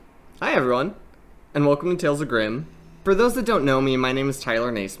Hi everyone, and welcome to Tales of Grimm. For those that don't know me, my name is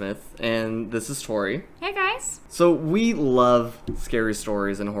Tyler Naismith, and this is Tori. Hey guys! So we love scary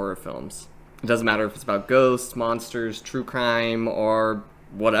stories and horror films. It doesn't matter if it's about ghosts, monsters, true crime, or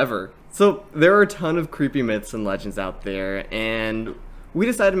whatever. So there are a ton of creepy myths and legends out there, and we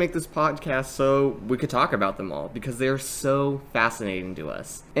decided to make this podcast so we could talk about them all, because they are so fascinating to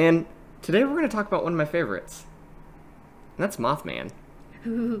us. And today we're going to talk about one of my favorites, and that's Mothman.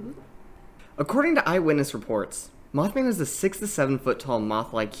 According to eyewitness reports, Mothman is a 6 to 7 foot tall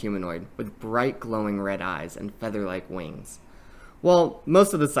moth-like humanoid with bright glowing red eyes and feather-like wings. While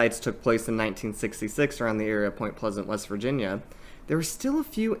most of the sights took place in 1966 around the area of Point Pleasant, West Virginia, there were still a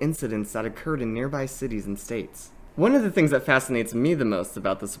few incidents that occurred in nearby cities and states. One of the things that fascinates me the most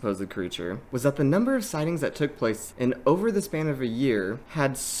about the supposed creature was that the number of sightings that took place in over the span of a year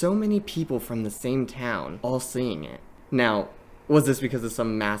had so many people from the same town all seeing it. Now, was this because of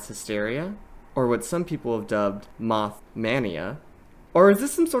some mass hysteria? Or what some people have dubbed moth mania? Or is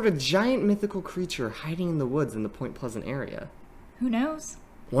this some sort of giant mythical creature hiding in the woods in the Point Pleasant area? Who knows?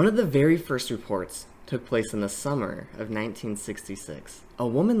 One of the very first reports took place in the summer of 1966. A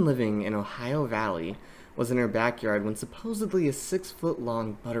woman living in Ohio Valley was in her backyard when supposedly a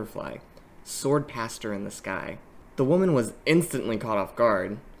 6-foot-long butterfly soared past her in the sky. The woman was instantly caught off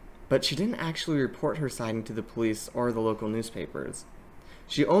guard, but she didn't actually report her sighting to the police or the local newspapers.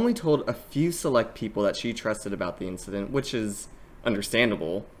 She only told a few select people that she trusted about the incident, which is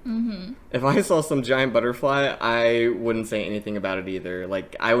understandable. Mm-hmm. If I saw some giant butterfly, I wouldn't say anything about it either.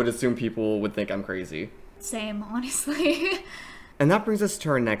 I would assume people would think I'm crazy. Same, honestly. And that brings us to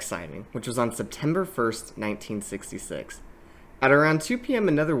our next sighting, which was on September 1st, 1966. At around 2 p.m.,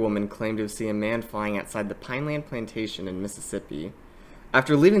 another woman claimed to have seen a man flying outside the Pineland Plantation in Mississippi.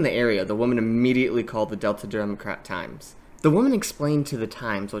 After leaving the area, the woman immediately called the Delta Democrat-Times. The woman explained to the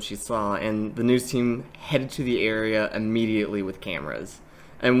Times what she saw, and the news team headed to the area immediately with cameras.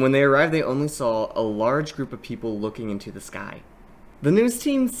 And when they arrived, they only saw a large group of people looking into the sky. The news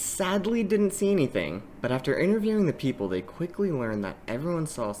team sadly didn't see anything, but after interviewing the people, they quickly learned that everyone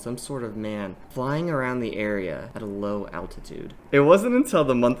saw some sort of man flying around the area at a low altitude. It wasn't until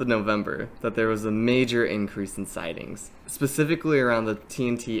the month of November that there was a major increase in sightings, specifically around the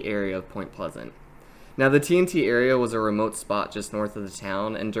TNT area of Point Pleasant. Now, the TNT area was a remote spot just north of the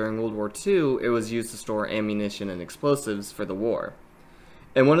town, and during World War II, it was used to store ammunition and explosives for the war.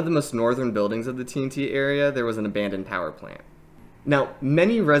 In one of the most northern buildings of the TNT area, there was an abandoned power plant. Now,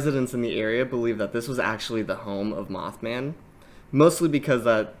 many residents in the area believe that this was actually the home of Mothman, mostly because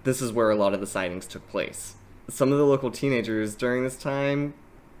this is where a lot of the sightings took place. Some of the local teenagers during this time,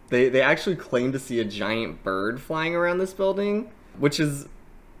 they actually claimed to see a giant bird flying around this building, which is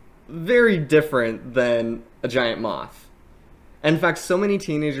very different than a giant moth. In fact, so many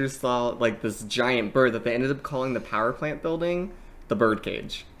teenagers saw this giant bird that they ended up calling the power plant building the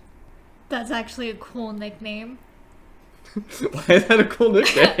Birdcage. That's actually a cool nickname. Why is that a cool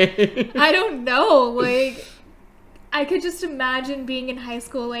nickname? I don't know, I could just imagine being in high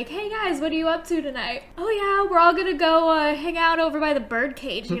school, hey guys, what are you up to tonight? Oh yeah, we're all gonna go hang out over by the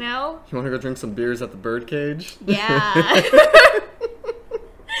Birdcage, you know? You wanna go drink some beers at the Birdcage? Yeah.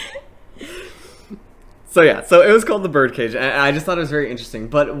 So it was called the Birdcage, and I just thought it was very interesting.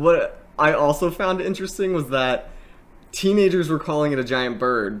 But what I also found interesting was that teenagers were calling it a giant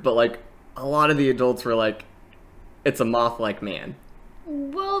bird, but a lot of the adults were like, it's a moth-like man.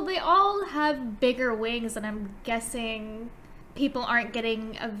 Well, they all have bigger wings, and I'm guessing people aren't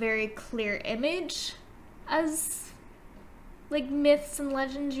getting a very clear image as, myths and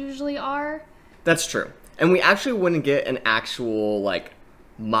legends usually are. That's true. And we actually wouldn't get an actual,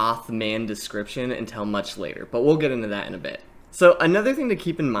 Mothman description until much later, but we'll get into that in a bit. So another thing to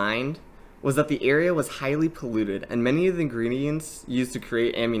keep in mind was that the area was highly polluted, and many of the ingredients used to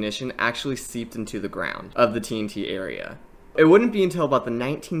create ammunition actually seeped into the ground of the TNT area. It wouldn't be until about the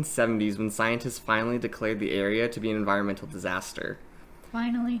 1970s when scientists finally declared the area to be an environmental disaster.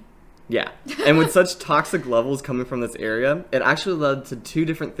 Finally. Yeah, and with such toxic levels coming from this area, it actually led to 2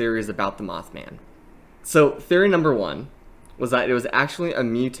 different theories about the Mothman. So, theory number 1 was that it was actually a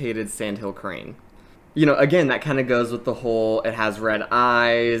mutated sandhill crane. You know, again, that kind of goes with the whole, it has red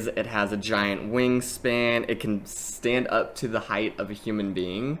eyes, it has a giant wingspan, it can stand up to the height of a human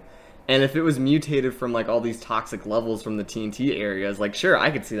being. And if it was mutated from, all these toxic levels from the TNT areas, sure, I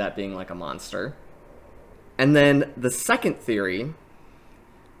could see that being, a monster. And then the second theory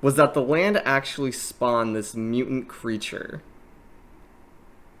was that the land actually spawned this mutant creature.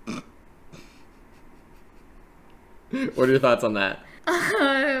 What are your thoughts on that?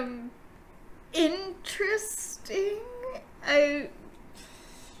 Interesting. I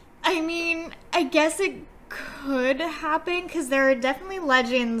I mean, I guess it could happen because there are definitely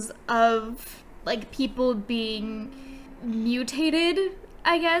legends of like people being mutated,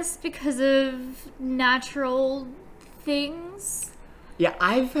 I guess, because of natural things. Yeah,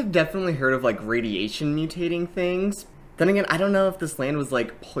 I've definitely heard of like radiation mutating things. Then again, I don't know if this land was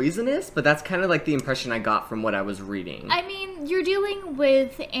like poisonous, but that's kind of like the impression I got from what I was reading. I mean, you're dealing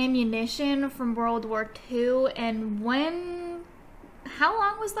with ammunition from World War II, and how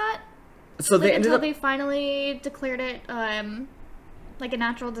long was that? So Like, they ended until up. they finally declared it like a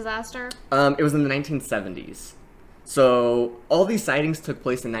natural disaster. It was in the 1970s. So all these sightings took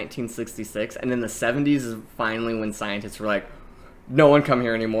place in 1966, and in the 70s is finally when scientists were like, "No one come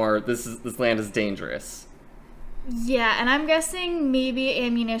here anymore. This land is dangerous." Yeah, and I'm guessing maybe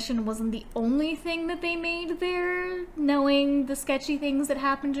ammunition wasn't the only thing that they made there, knowing the sketchy things that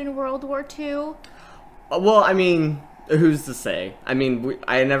happened in World War II. Well, I mean, who's to say? I mean,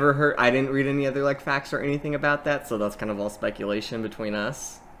 I didn't read any other like facts or anything about that, so that's kind of all speculation between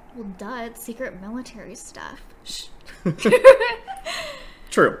us. Well, duh, it's secret military stuff. Shh.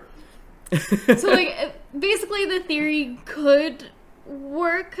 True. So, like, basically the theory could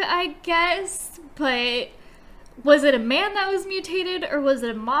work, I guess, but was it a man that was mutated, or was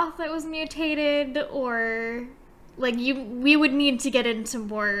it a moth that was mutated, or, like, we would need to get into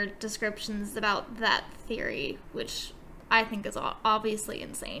more descriptions about that theory, which I think is obviously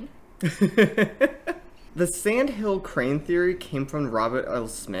insane. The sandhill crane theory came from Robert L.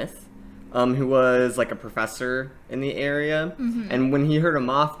 Smith, who was like a professor in the area. Mm-hmm. And when he heard of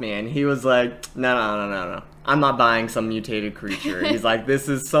Mothman, he was like, no. I'm not buying some mutated creature. He's like, this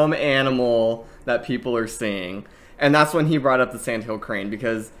is some animal that people are seeing. And that's when he brought up the sandhill crane,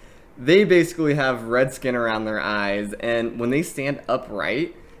 because they basically have red skin around their eyes, and when they stand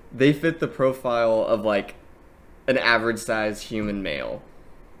upright, they fit the profile of like an average sized human male.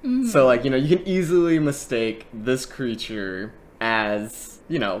 Mm-hmm. So, like, you can easily mistake this creature as,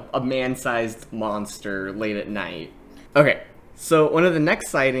 a man-sized monster late at night. Okay, so one of the next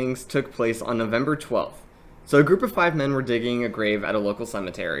sightings took place on November 12th. So a group of 5 men were digging a grave at a local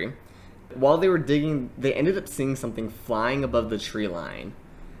cemetery. While they were digging, they ended up seeing something flying above the tree line.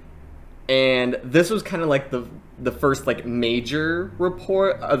 And this was kind of like the first, like, major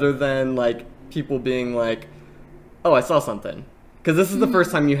report, other than, like, people being like, oh, I saw something. Because this is the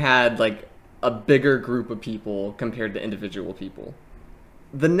first time you had, like, a bigger group of people compared to individual people.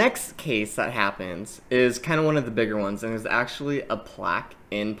 The next case that happens is kind of one of the bigger ones, and there's actually a plaque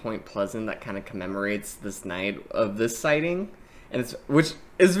in Point Pleasant that kind of commemorates this night of this sighting, which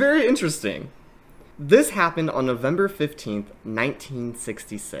is very interesting. This happened on November 15th,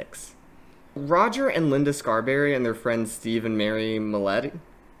 1966. Roger and Linda Scarberry and their friends Steve and Mary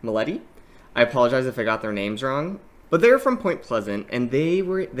Maletti? I apologize if I got their names wrong. But they were from Point Pleasant, and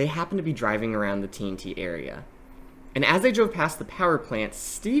they happened to be driving around the TNT area. And as they drove past the power plant,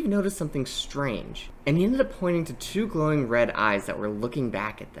 Steve noticed something strange, and he ended up pointing to 2 glowing red eyes that were looking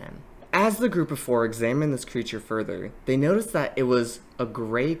back at them. As the group of 4 examined this creature further, they noticed that it was a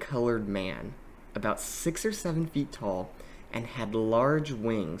gray-colored man, about 6 or 7 feet tall, and had large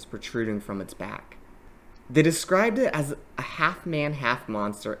wings protruding from its back. They described it as a half-man,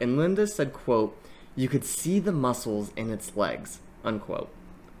 half-monster, and Linda said, quote, "You could see the muscles in its legs," unquote.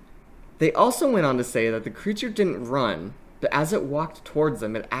 They also went on to say that the creature didn't run, but as it walked towards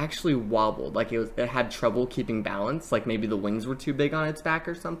them, it actually wobbled, like it had trouble keeping balance, like maybe the wings were too big on its back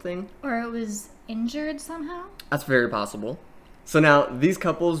or something. Or it was injured somehow? That's very possible. So now, these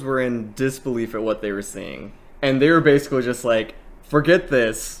couples were in disbelief at what they were seeing, and they were basically just like, forget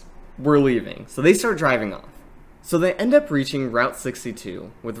this, we're leaving. So they start driving off. So they end up reaching Route 62,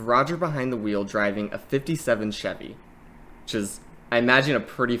 with Roger behind the wheel driving a 57 Chevy, which is, I imagine, a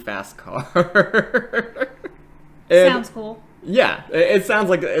pretty fast car. Sounds cool. Yeah, it sounds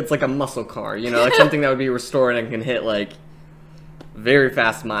like it's like a muscle car, like something that would be restored and can hit, like, very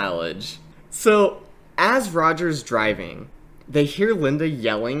fast mileage. So, as Roger's driving, they hear Linda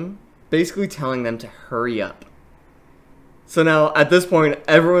yelling, basically telling them to hurry up. So now, at this point,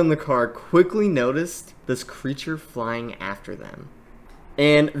 everyone in the car quickly noticed this creature flying after them.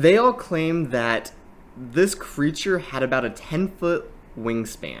 And they all claimed that this creature had about a 10-foot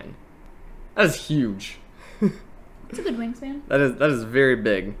wingspan. That is huge. It's a good wingspan. That is very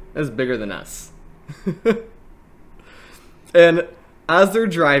big. That is bigger than us. And as they're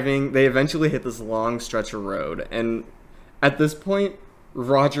driving, they eventually hit this long stretch of road. And at this point,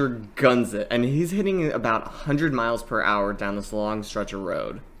 Roger guns it, and he's hitting about 100 miles per hour down this long stretch of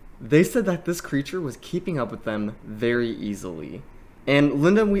road. They said that this creature was keeping up with them very easily. And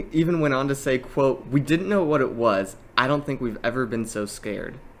Linda even went on to say, quote, "We didn't know what it was. I don't think we've ever been so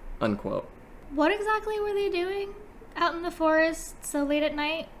scared." unquote. What exactly were they doing out in the forest so late at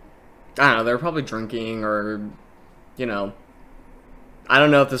night? I don't know, they were probably drinking or, you know, I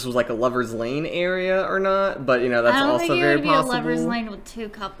don't know if this was like a lover's lane area or not, but, you know, that's also very possible. I don't think it would be a lover's lane with two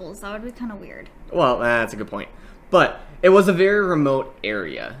couples. That would be kind of weird. Well, that's a good point. But it was a very remote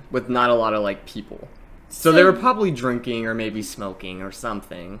area with not a lot of, like, people. So they were probably drinking or maybe smoking or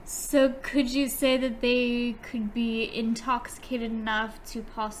something. So could you say that they could be intoxicated enough to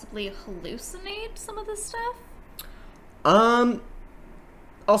possibly hallucinate some of this stuff?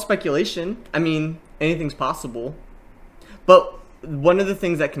 All speculation. I mean, anything's possible. But one of the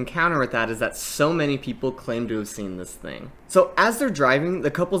things that can counter with that is that so many people claim to have seen this thing. So as they're driving,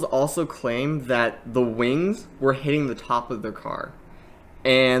 the couples also claim that the wings were hitting the top of their car.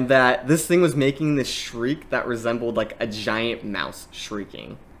 And that this thing was making this shriek that resembled like a giant mouse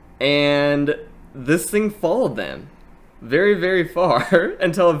shrieking. And this thing followed them very, very far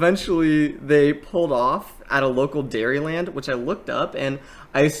until eventually they pulled off at a local Dairyland, which I looked up, and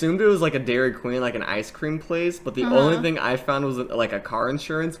I assumed it was like a Dairy Queen, like an ice cream place, but the only thing I found was like a car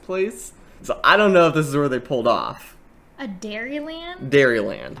insurance place. So I don't know if this is where they pulled off. A Dairyland?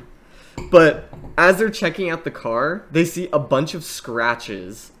 Dairyland. But as they're checking out the car, they see a bunch of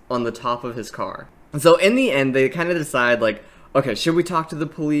scratches on the top of his car. And so in the end, they kind of decide, like, okay, should we talk to the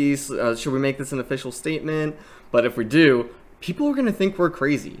police? Should we make this an official statement? But if we do, people are going to think we're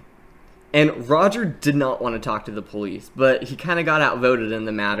crazy. And Roger did not want to talk to the police, but he kind of got outvoted in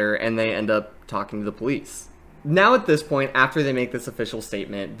the matter, and they end up talking to the police. Now at this point, after they make this official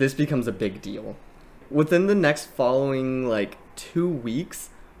statement, this becomes a big deal. Within the next following, like, 2 weeks,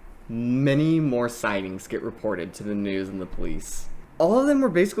 many more sightings get reported to the news and the police. All of them were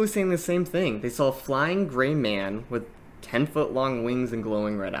basically saying the same thing. They saw a flying gray man with 10-foot-long wings and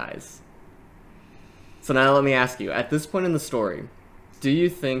glowing red eyes. So now let me ask you, at this point in the story, do you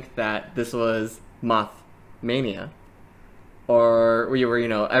think that this was moth mania? Or were you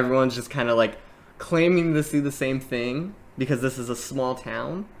know, everyone's just kind of like claiming to see the same thing because this is a small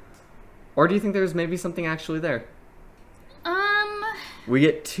town? Or do you think there's maybe something actually there? We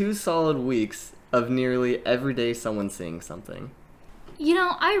get 2 solid weeks of nearly every day someone seeing something. You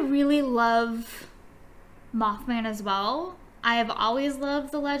know, I really love Mothman as well. I have always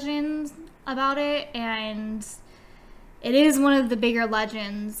loved the legends about it, and it is one of the bigger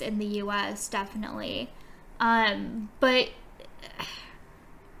legends in the U.S., definitely. But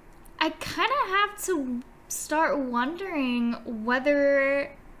I kind of have to start wondering whether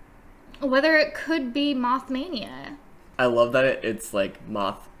it could be Mothmania. I love that it's like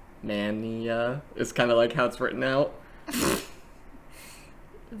Mothmania. It's kind of like how it's written out.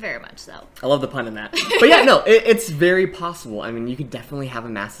 Very much so. I love the pun in that. But yeah, no, it's very possible. I mean, you could definitely have a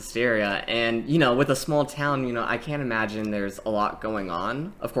mass hysteria. And, you know, with a small town, you know, I can't imagine there's a lot going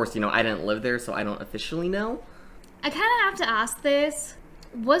on. Of course, you know, I didn't live there, so I don't officially know. I kind of have to ask this.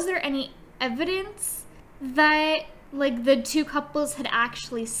 Was there any evidence that, like, the 2 couples had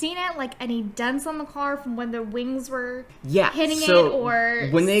actually seen it? Like, any dents on the car from when their wings were hitting it, or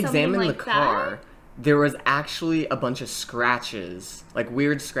when they examined like the car, there was actually a bunch of scratches, like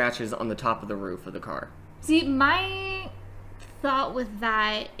weird scratches on the top of the roof of the car. See, my thought with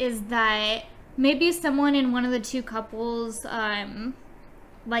that is that maybe someone in one of the 2 couples,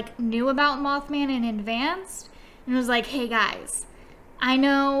 like, knew about Mothman in advance and was like, hey guys, I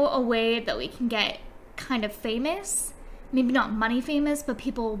know a way that we can get kind of famous, maybe not money famous, but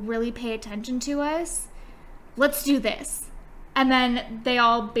people really pay attention to us. Let's do this. And then they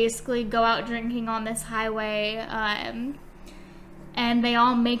all basically go out drinking on this highway, and they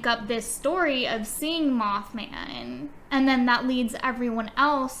all make up this story of seeing Mothman. And then that leads everyone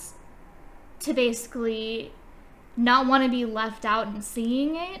else to basically not want to be left out in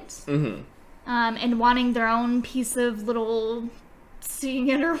seeing it. Mm-hmm. And wanting their own piece of little seeing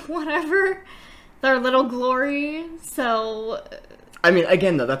it or whatever. Their little glory. So, I mean,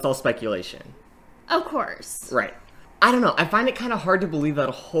 again, though, that's all speculation. Of course. Right. I don't know. I find it kind of hard to believe that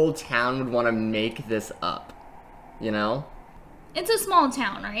a whole town would want to make this up. You know? It's a small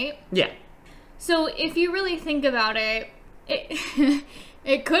town, right? Yeah. So if you really think about it,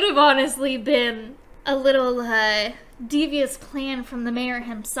 it could have honestly been a little devious plan from the mayor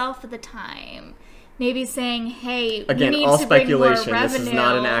himself at the time. Maybe saying, hey, again, we need all to bring more speculation. revenue. This is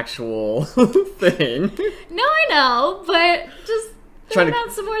not an actual thing. No, I know, but just throwing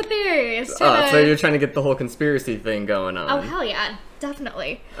out some more theories. So you're trying to get the whole conspiracy thing going on. Oh, hell yeah.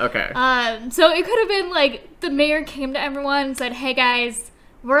 Definitely. Okay. So it could have been like the mayor came to everyone and said, hey guys,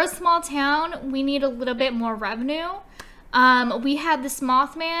 we're a small town. We need a little bit more revenue. We had this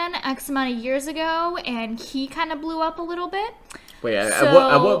Mothman X amount of years ago, and he kind of blew up a little bit. Wait, at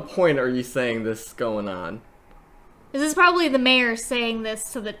So- what point are you saying this is going on? This is probably the mayor saying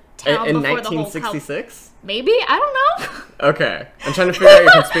this to the town In before the whole 1966? Maybe? I don't know. Okay. I'm trying to figure out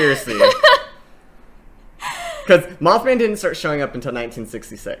your conspiracy. Because Mothman didn't start showing up until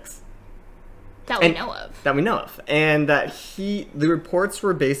 1966. That we know of. That we know of. And that the reports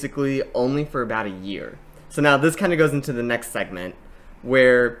were basically only for about a year. So now this kind of goes into the next segment,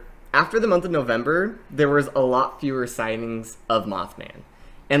 where after the month of November, there was a lot fewer sightings of Mothman.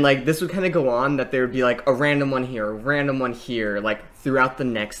 And, like, this would kind of go on that there would be, like, a random one here, a random one here, like, throughout the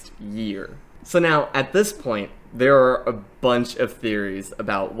next year. So now, at this point, there are a bunch of theories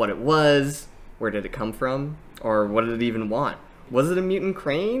about what it was, where did it come from, or what did it even want. Was it a mutant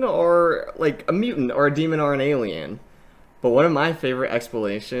crane, or, like, a mutant, or a demon, or an alien? But one of my favorite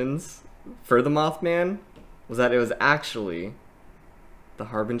explanations for the Mothman was that it was actually the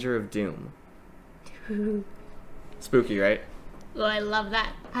Harbinger of Doom. Spooky, right? Oh, I love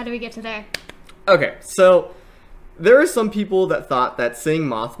that. How do we get to there? Okay, so there are some people that thought that seeing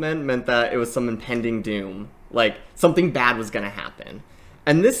Mothman meant that it was some impending doom, like something bad was going to happen.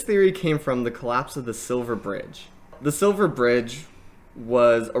 And this theory came from the collapse of the Silver Bridge. The Silver Bridge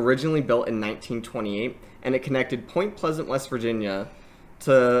was originally built in 1928, and it connected Point Pleasant, West Virginia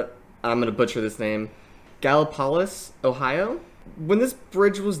to, I'm going to butcher this name, Gallipolis, Ohio. When this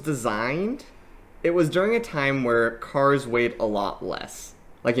bridge was designed, it was during a time where cars weighed a lot less.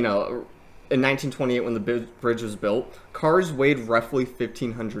 Like, you know, in 1928 when the bridge was built, cars weighed roughly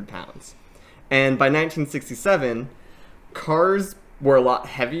 1,500 pounds. And by 1967, cars were a lot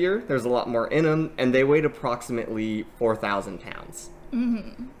heavier, there's a lot more in them, and they weighed approximately 4,000 pounds.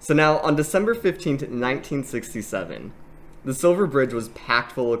 Mm-hmm. So now, on December 15th, 1967, the Silver Bridge was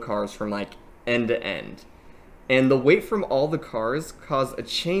packed full of cars from, like, end to end. And the weight from all the cars caused a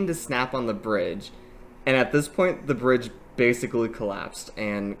chain to snap on the bridge. And at this point, the bridge basically collapsed,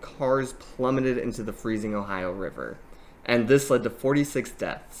 and cars plummeted into the freezing Ohio River. And this led to 46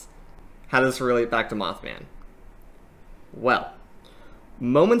 deaths. How does this relate back to Mothman? Well,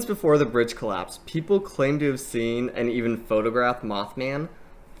 moments before the bridge collapsed, people claimed to have seen and even photographed Mothman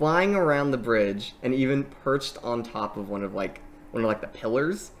flying around the bridge and even perched on top of one of the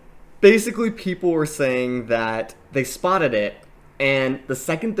pillars. Basically, people were saying that they spotted it, and the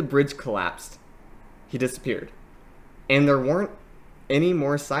second the bridge collapsed, he disappeared. And there weren't any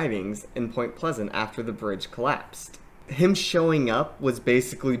more sightings in Point Pleasant after the bridge collapsed. Him showing up was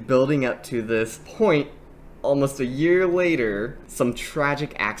basically building up to this point, almost a year later, some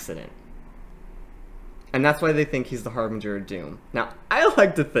tragic accident. And that's why they think he's the Harbinger of Doom. Now, I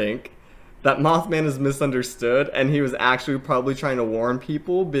like to think that Mothman is misunderstood, and he was actually probably trying to warn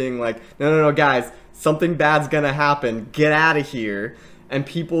people, being like, no, guys, something bad's gonna happen, get out of here, and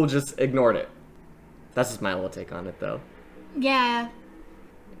people just ignored it. That's just my little take on it, though. Yeah.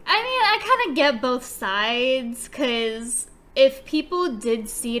 I mean, I kind of get both sides, because if people did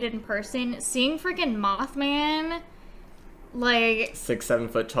see it in person, seeing freaking Mothman, like... 6-7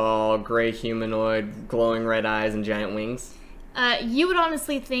 foot tall, gray humanoid, glowing red eyes, and giant wings. You would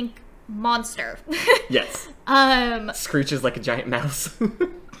honestly think monster. Yes. Screeches like a giant mouse.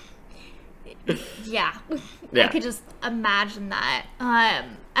 Yeah. Yeah. I could just imagine that.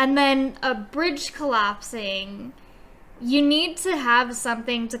 And then a bridge collapsing, you need to have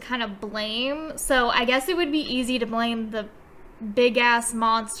something to kind of blame. So I guess it would be easy to blame the big-ass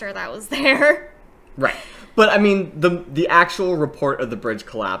monster that was there. Right. But, I mean, the actual report of the bridge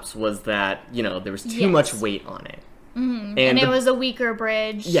collapse was that, you know, there was too much weight on it. Mm-hmm. And it was a weaker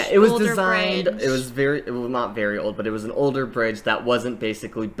bridge. Yeah, it was older designed, bridge. it was not very old, but it was an older bridge that wasn't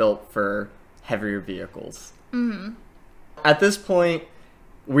basically built for heavier vehicles. Mm-hmm. At this point,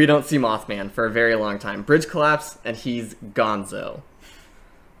 we don't see Mothman for a very long time. Bridge collapse, and he's gonzo.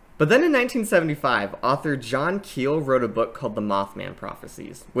 But then in 1975, author John Keel wrote a book called The Mothman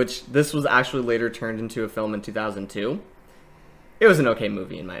Prophecies, which this was actually later turned into a film in 2002. It was an okay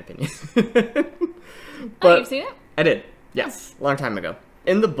movie, in my opinion. But, you've seen it? I did, yes, long time ago.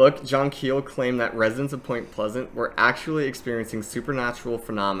 In the book, John Keel claimed that residents of Point Pleasant were actually experiencing supernatural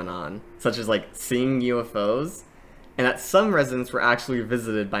phenomenon, such as, like, seeing UFOs, and that some residents were actually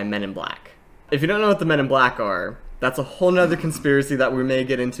visited by Men in Black. If you don't know what the Men in Black are, that's a whole nother conspiracy that we may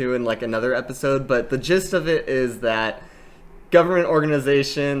get into in, like, another episode, but the gist of it is that government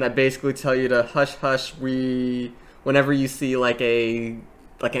organization that basically tell you to hush hush whenever you see, like, an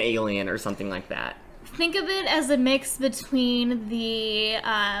alien or something like that. Think of it as a mix between the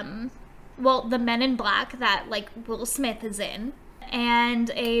Men in Black that, like, Will Smith is in,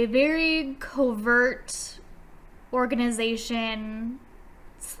 and a very covert organization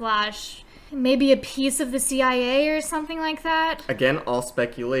 / Maybe a piece of the CIA or something like that. Again, all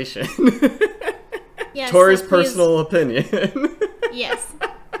speculation. Yes, Tori's so please- personal opinion. Yes.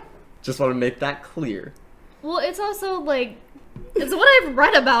 Just want to make that clear. Well, it's also, like, it's what I've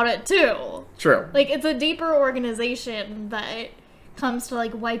read about it, too. True. Like, it's a deeper organization that comes to,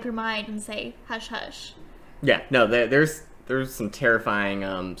 like, wipe your mind and say, hush, hush. Yeah, no, there's some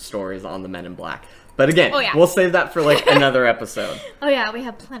terrifying stories on the Men in Black. But again, Oh, yeah. we'll save that for, like, another episode. Oh, yeah, we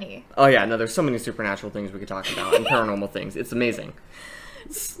have plenty. Oh yeah, no, there's so many supernatural things we could talk about and paranormal things. It's amazing.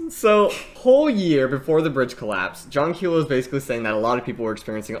 So, whole year before the bridge collapse, John Keel was basically saying that a lot of people were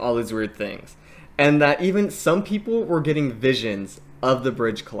experiencing all these weird things. And that even some people were getting visions of the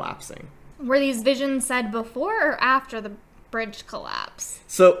bridge collapsing. Were these visions said before or after the bridge collapse?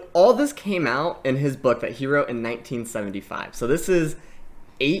 So, all this came out in his book that he wrote in 1975. So, this is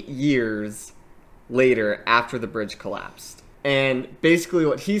 8 years later after the bridge collapsed. And basically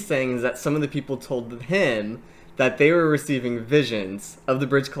what he's saying is that some of the people told him that they were receiving visions of the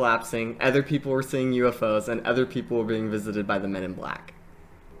bridge collapsing, other people were seeing UFOs, and other people were being visited by the Men in Black.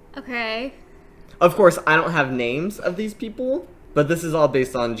 Okay. Of course, I don't have names of these people, but this is all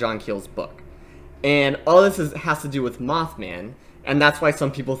based on John Keel's book. And all this has to do with Mothman, and that's why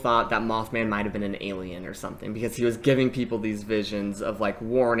some people thought that Mothman might have been an alien or something, because he was giving people these visions of, like,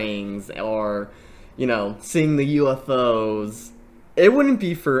 warnings or, you know, seeing the UFOs. It wouldn't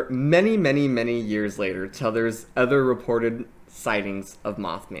be for many, many, many years later till there's other reported sightings of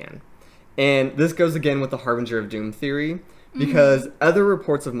Mothman. And this goes again with the Harbinger of Doom theory, because other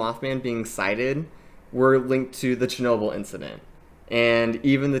reports of Mothman being sighted were linked to the Chernobyl incident, and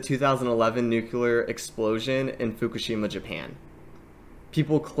even the 2011 nuclear explosion in Fukushima, Japan.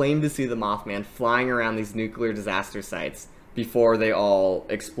 People claim to see the Mothman flying around these nuclear disaster sites before they all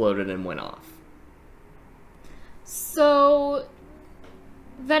exploded and went off. So,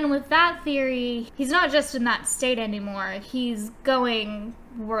 then with that theory, he's not just in that state anymore. He's going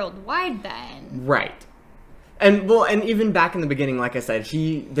worldwide then. Right. And well, and even back in the beginning, like I said,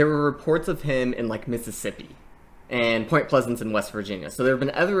 there were reports of him in, like, Mississippi and Point Pleasant in West Virginia. So there have been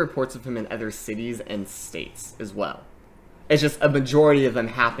other reports of him in other cities and states as well. It's just a majority of them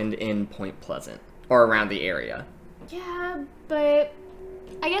happened in Point Pleasant or around the area. Yeah, but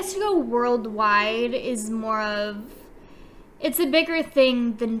I guess to go worldwide is more of... It's a bigger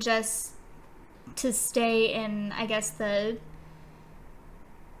thing than just to stay in, I guess, the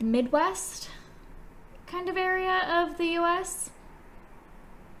Midwest kind of area of the U.S.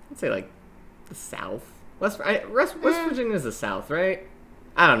 I'd say, like, the South. West Virginia is the South, right?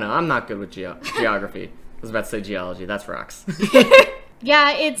 I don't know. I'm not good with geography. I was about to say geology. That's rocks.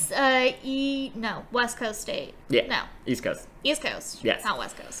 Yeah, it's West Coast state. Yeah. No. East Coast. East Coast. Yes. Not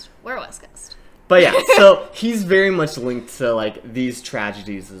West Coast. We're West Coast. But yeah, so he's very much linked to, like, these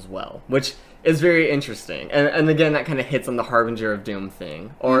tragedies as well, which is very interesting. And again, that kind of hits on the Harbinger of Doom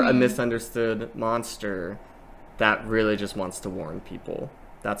thing, or a misunderstood monster that really just wants to warn people.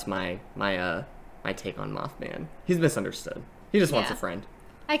 That's my take on Mothman. He's misunderstood. He just wants a friend.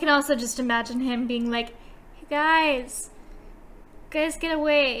 I can also just imagine him being like, hey guys, get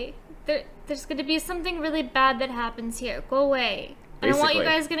away. There's going to be something really bad that happens here. Go away. I don't want you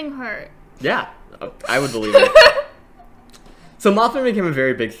Basically. guys getting hurt. Yeah, I would believe it. So Mothman became a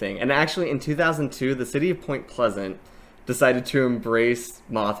very big thing, and actually in 2002, the city of Point Pleasant decided to embrace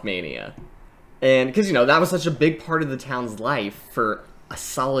Mothmania. And because, you know, that was such a big part of the town's life for a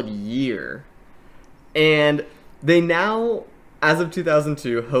solid year. And they now, as of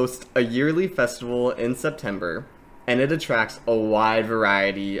 2002, host a yearly festival in September, and it attracts a wide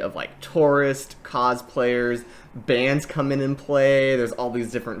variety of, like, tourists, cosplayers, bands come in and play. There's all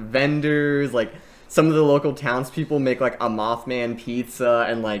these different vendors. Like, some of the local townspeople make, like, a Mothman pizza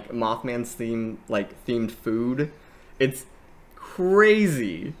and, like, Mothman's themed food. It's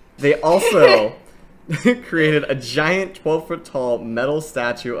crazy. They also created a giant 12-foot tall metal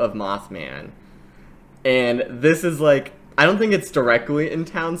statue of Mothman. And this is, like, I don't think it's directly in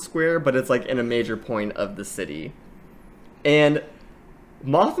town square, but it's, like, in a major point of the city. And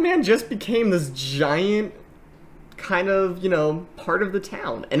Mothman just became this giant kind of, you know, part of the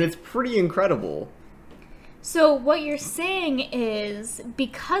town. And it's pretty incredible. So what you're saying is,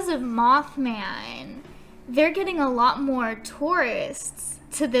 because of Mothman, they're getting a lot more tourists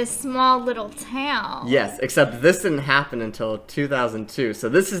to this small little town. Yes, except this didn't happen until 2002. So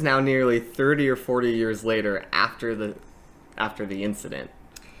this is now nearly 30 or 40 years later after the incident.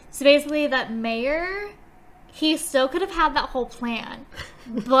 So basically that mayor, he still could have had that whole plan,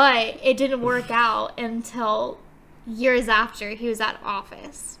 but it didn't work out until years after he was out of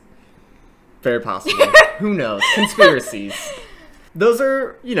office. Very possible. Who knows? Conspiracies. Those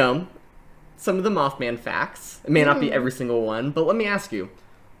are, you know, some of the Mothman facts. It may not be every single one, but let me ask you,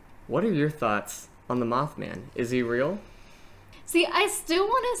 what are your thoughts on the Mothman? Is he real? See, I still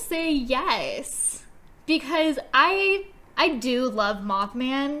want to say yes, because I do love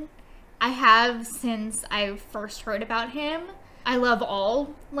Mothman. I have since I first heard about him. I love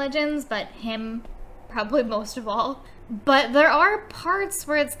all legends, but him probably most of all. But there are parts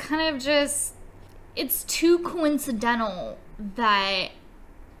where it's kind of just, it's too coincidental that,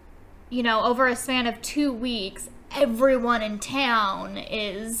 you know, over a span of 2 weeks, everyone in town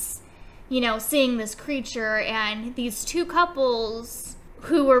is, you know, seeing this creature, and these two couples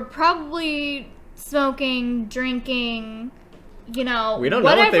who were probably smoking, drinking, you know, we don't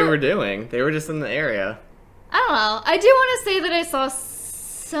know what they were doing. They were just in the area. I don't know. I do want to say that I saw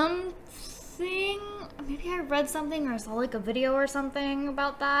something, maybe I read something or saw like a video or something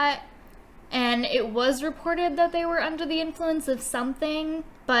about that, and it was reported that they were under the influence of something,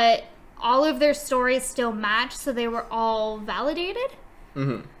 but all of their stories still match, so they were all validated.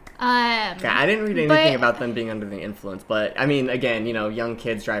 Mm-hmm. Yeah, I didn't read anything about them being under the influence, but I mean, again, you know, young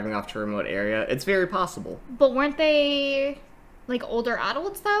kids driving off to a remote area, it's very possible. But weren't they like older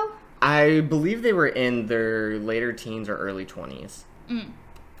adults though? I believe they were in their later teens or early 20s.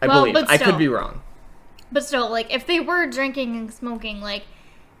 I Well, believe. but I still. could be wrong. But still, like, if they were drinking and smoking, like,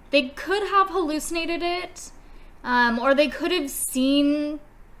 they could have hallucinated it, or they could have seen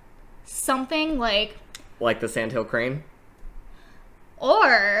something, like the Sandhill Crane?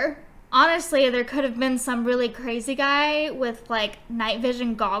 or, honestly, there could have been some really crazy guy with, like, night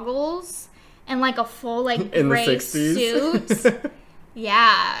vision goggles and, like, a full, like, In the gray 60s? suit.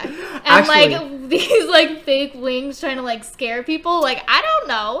 Yeah. And, Actually, like, these, like, fake wings trying to, like, scare people. Like, I don't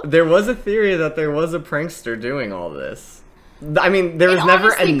know. there was a theory that there was a prankster doing all this. I mean, there was It never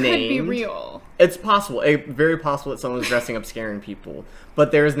a honestly name. could be real. It's possible. Very possible that someone was dressing up scaring people.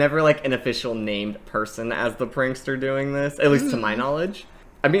 But there was never, like, an official named person as the prankster doing this, at least to my knowledge.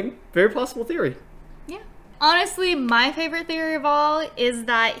 I mean, very possible theory. Yeah. Honestly, my favorite theory of all is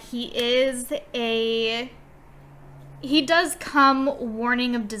that he does come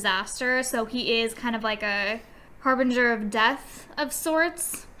warning of disaster, so he is kind of like a harbinger of death of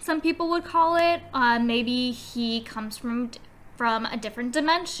sorts, some people would call it. Maybe he comes from a different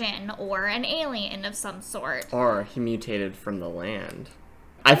dimension or an alien of some sort. Or he mutated from the land.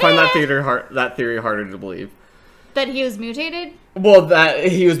 I find that theory harder to believe. That he was mutated? Well, that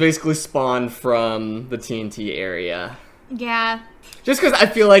he was basically spawned from the TNT area. Yeah. Just because I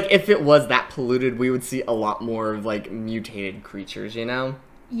feel like if it was that polluted, we would see a lot more of, like, mutated creatures, you know?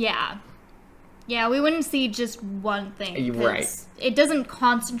 Yeah. Yeah, we wouldn't see just one thing. 'Cause Right. it doesn't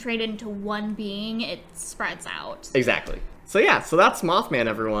concentrate into one being, it spreads out. Exactly. So yeah, so that's Mothman,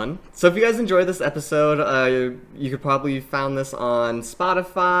 everyone. So if you guys enjoyed this episode, you could probably found this on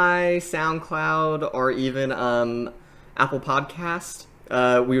Spotify, SoundCloud, or even Apple Podcast.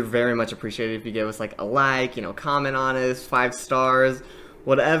 We would very much appreciate it if you give us like a like, you know, comment on us, 5 stars,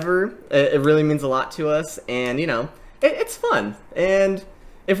 whatever. It really means a lot to us, and you know, it's fun. And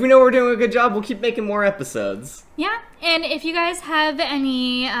if we know we're doing a good job, we'll keep making more episodes. Yeah, and if you guys have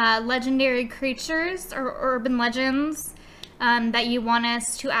any legendary creatures or urban legends that you want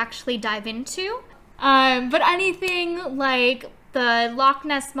us to actually dive into, but anything like the Loch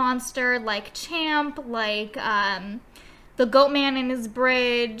Ness Monster, like Champ, like the Goatman and his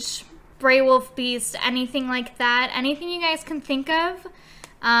bridge, Bray Wolf Beast, anything like that, anything you guys can think of,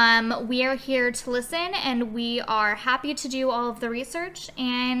 we are here to listen, and we are happy to do all of the research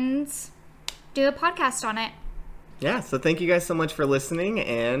and do a podcast on it. Yeah, so thank you guys so much for listening,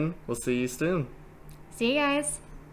 and we'll see you soon. See you guys.